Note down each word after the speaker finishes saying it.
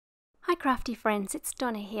Hi crafty friends, it's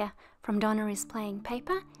Donna here from Donna is Playing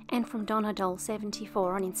Paper and from DonnaDoll74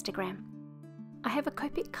 on Instagram. I have a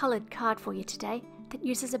Copic coloured card for you today that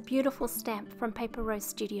uses a beautiful stamp from Paper Rose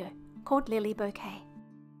Studio called Lily Bouquet.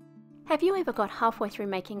 Have you ever got halfway through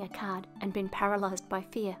making a card and been paralysed by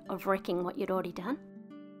fear of wrecking what you'd already done?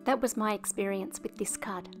 That was my experience with this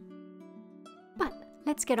card. But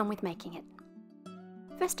let's get on with making it.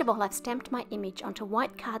 First of all, I've stamped my image onto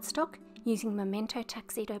white cardstock using Memento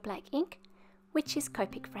Tuxedo black ink, which is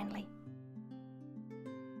Copic friendly.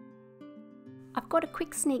 I've got a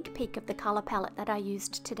quick sneak peek of the colour palette that I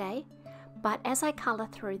used today, but as I colour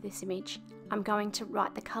through this image, I'm going to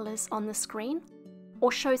write the colours on the screen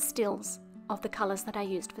or show stills of the colours that I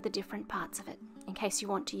used for the different parts of it, in case you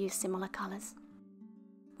want to use similar colours.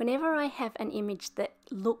 Whenever I have an image that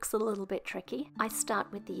looks a little bit tricky, I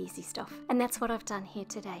start with the easy stuff, and that's what I've done here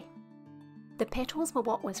today. The petals were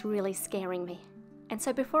what was really scaring me, and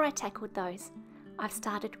so before I tackled those, I've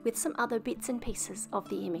started with some other bits and pieces of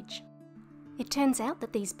the image. It turns out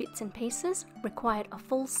that these bits and pieces required a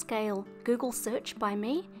full-scale Google search by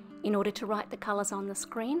me in order to write the colours on the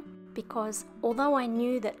screen, because although I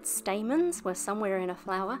knew that stamens were somewhere in a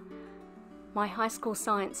flower, my high school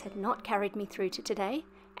science had not carried me through to today,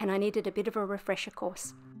 and I needed a bit of a refresher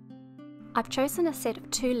course. I've chosen a set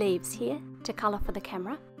of 2 leaves here to colour for the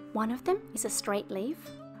camera. One of them is a straight leaf,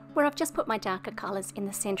 where I've just put my darker colours in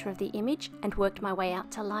the centre of the image and worked my way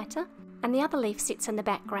out to lighter, and the other leaf sits in the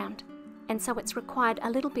background, and so it's required a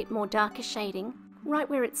little bit more darker shading right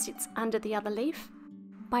where it sits under the other leaf.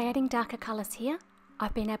 By adding darker colours here,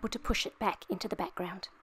 I've been able to push it back into the background.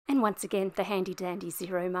 And once again, the handy dandy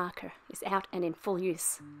 0 marker is out and in full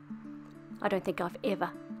use. I don't think I've ever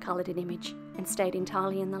coloured an image and stayed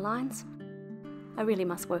entirely in the lines. I really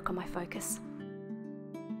must work on my focus.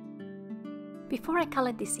 Before I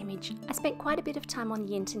coloured this image, I spent quite a bit of time on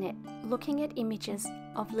the internet looking at images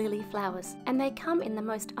of lily flowers, and they come in the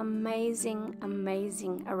most amazing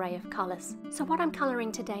array of colours. So what I'm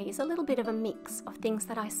colouring today is a little bit of a mix of things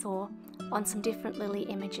that I saw on some different lily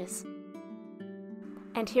images.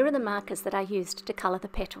 And here are the markers that I used to colour the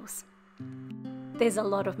petals. There's a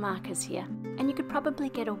lot of markers here, and you could probably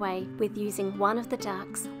get away with using one of the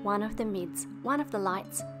darks, one of the mids, one of the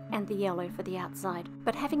lights, and the yellow for the outside.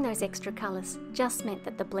 But having those extra colours just meant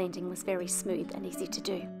that the blending was very smooth and easy to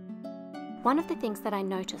do. One of the things that I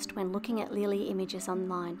noticed when looking at lily images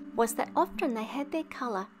online was that often they had their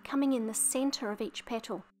colour coming in the centre of each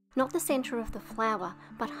petal. Not the centre of the flower,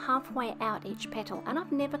 but halfway out each petal, and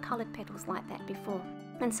I've never coloured petals like that before,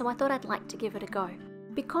 and so I thought I'd like to give it a go.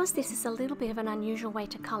 Because this is a little bit of an unusual way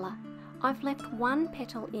to colour, I've left one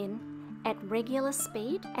petal in at regular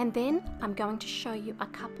speed, and then I'm going to show you a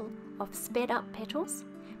couple of sped up petals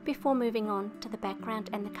before moving on to the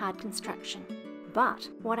background and the card construction. But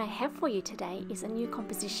what I have for you today is a new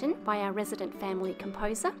composition by our resident family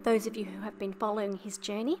composer. Those of you who have been following his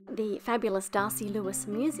journey, the fabulous Darcy Lewis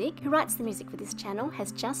Music, who writes the music for this channel,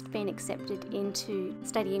 has just been accepted into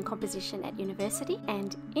studying composition at university,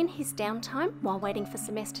 and in his downtime, while waiting for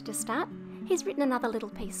semester to start, he's written another little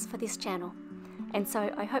piece for this channel. And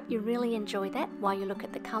so I hope you really enjoy that while you look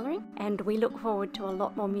at the colouring, and we look forward to a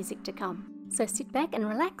lot more music to come. So sit back and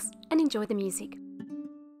relax and enjoy the music.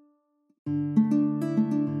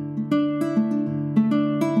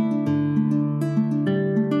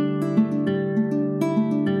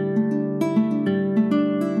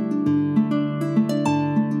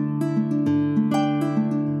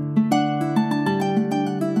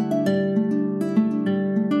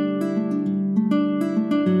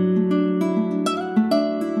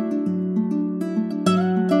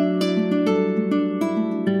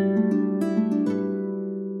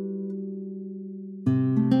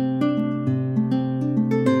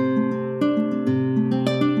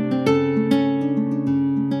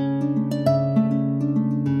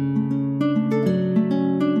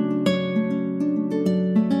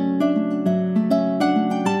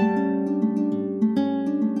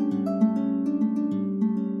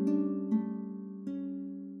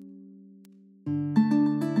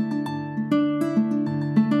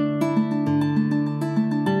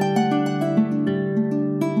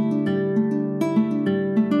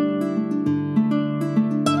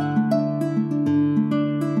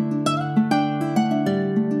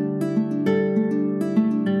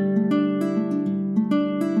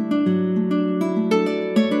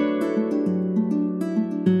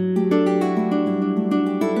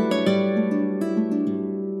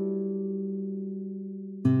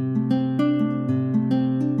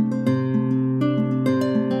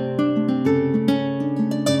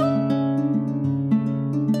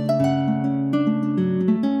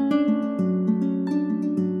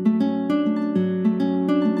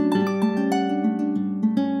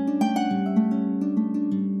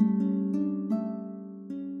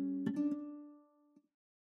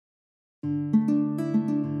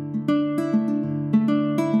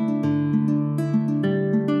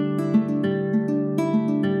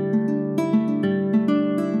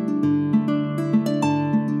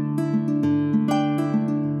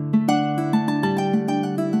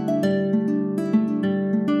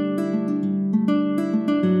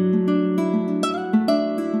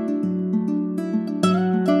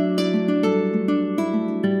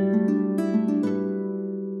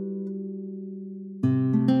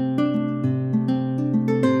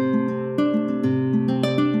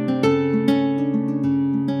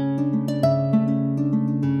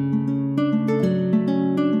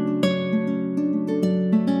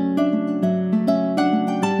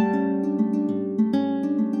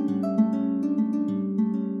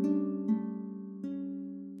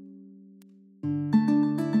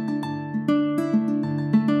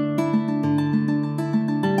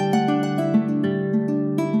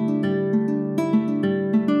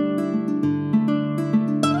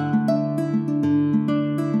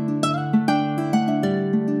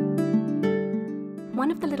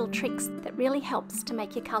 tricks that really helps to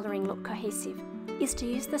make your colouring look cohesive is to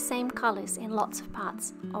use the same colours in lots of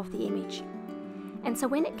parts of the image. And so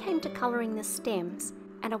when it came to colouring the stems,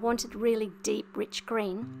 and I wanted really deep, rich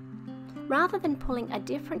green, rather than pulling a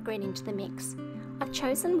different green into the mix, I've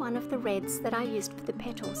chosen one of the reds that I used for the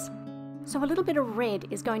petals. So a little bit of red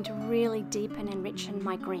is going to really deepen and enrichen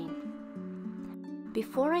my green.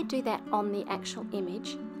 Before I do that on the actual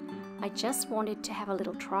image, I just wanted to have a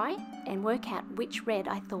little try and work out which red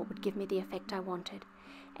I thought would give me the effect I wanted.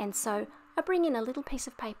 And so I bring in a little piece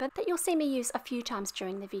of paper that you'll see me use a few times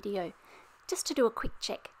during the video, just to do a quick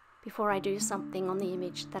check before I do something on the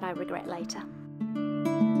image that I regret later.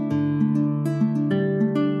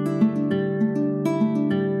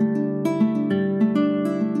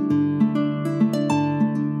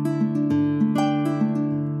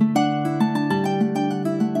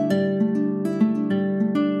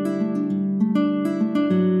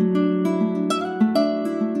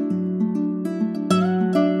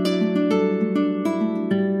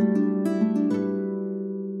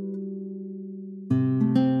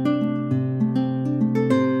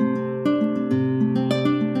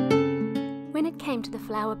 To the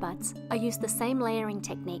flower buds, I used the same layering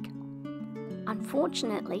technique.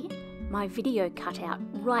 Unfortunately, my video cut out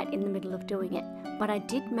right in the middle of doing it, but I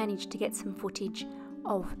did manage to get some footage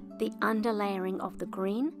of the underlayering of the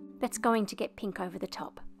green that's going to get pink over the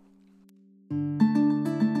top.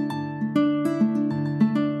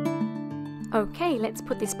 Okay, let's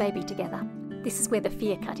put this baby together. This is where the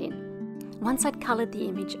fear cut in. Once I'd coloured the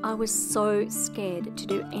image, I was so scared to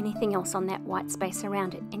do anything else on that white space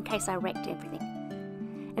around it in case I wrecked everything.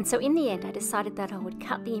 And so in the end, I decided that I would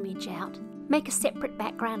cut the image out, make a separate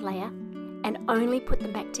background layer, and only put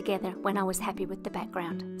them back together when I was happy with the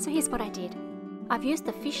background. So here's what I did. I've used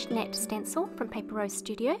the fishnet stencil from Paper Rose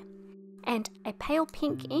Studio, and a pale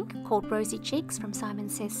pink ink called Rosie Cheeks from Simon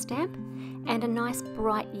Says Stamp, and a nice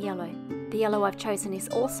bright yellow. The yellow I've chosen is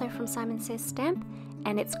also from Simon Says Stamp,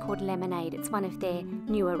 and it's called Lemonade. It's one of their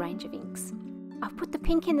newer range of inks. I've put the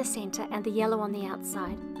pink in the centre and the yellow on the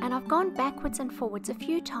outside, and I've gone backwards and forwards a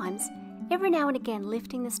few times, every now and again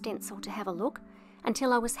lifting the stencil to have a look,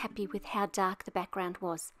 until I was happy with how dark the background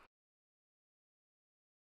was.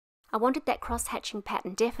 I wanted that cross-hatching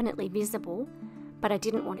pattern definitely visible, but I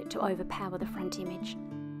didn't want it to overpower the front image.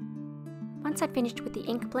 Once I'd finished with the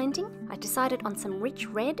ink blending, I decided on some rich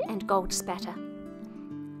red and gold spatter.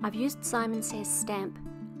 I've used Simon Says Stamp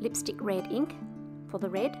lipstick red ink for the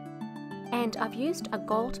red, and I've used a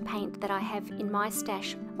gold paint that I have in my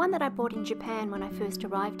stash, one that I bought in Japan when I first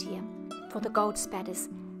arrived here, for the gold spatters.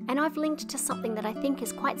 And I've linked to something that I think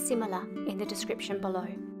is quite similar in the description below,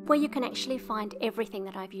 where you can actually find everything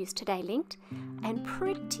that I've used today linked, and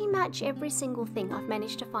pretty much every single thing I've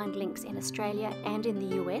managed to find links in Australia and in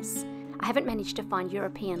the US. I haven't managed to find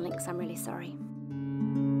European links, I'm really sorry.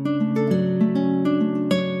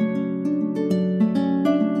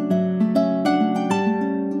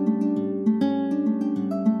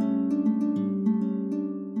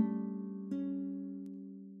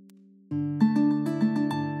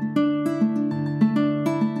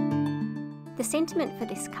 The sentiment for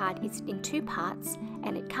this card is in two parts,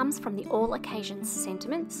 and it comes from the All Occasions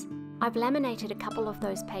sentiments. I've laminated a couple of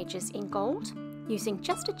those pages in gold using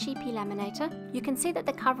just a cheapy laminator. You can see that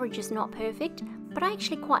the coverage is not perfect, but I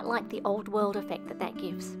actually quite like the old world effect that that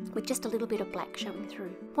gives, with just a little bit of black showing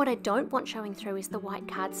through. What I don't want showing through is the white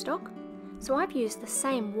cardstock, so I've used the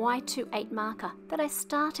same Y28 marker that I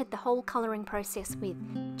started the whole colouring process with,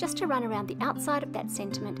 just to run around the outside of that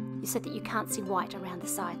sentiment so that you can't see white around the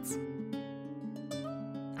sides.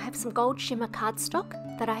 I have some gold shimmer cardstock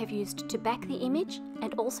that I have used to back the image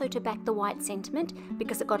and also to back the white sentiment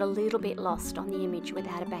because it got a little bit lost on the image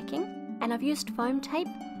without a backing. And I've used foam tape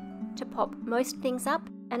to pop most things up,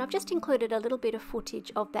 and I've just included a little bit of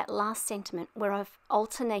footage of that last sentiment where I've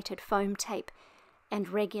alternated foam tape and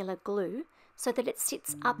regular glue so that it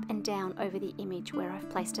sits up and down over the image where I've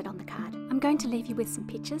placed it on the card. I'm going to leave you with some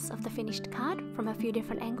pictures of the finished card from a few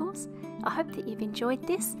different angles. I hope that you've enjoyed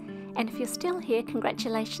this, and if you're still here,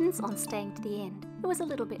 congratulations on staying to the end. It was a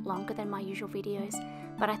little bit longer than my usual videos,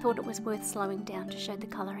 but I thought it was worth slowing down to show the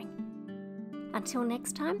colouring. Until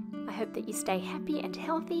next time, I hope that you stay happy and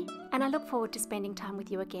healthy, and I look forward to spending time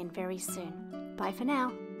with you again very soon. Bye for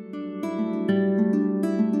now.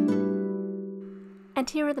 And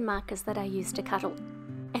here are the markers that I used to colour.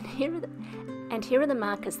 And here are the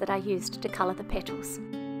markers that I used to colour the petals.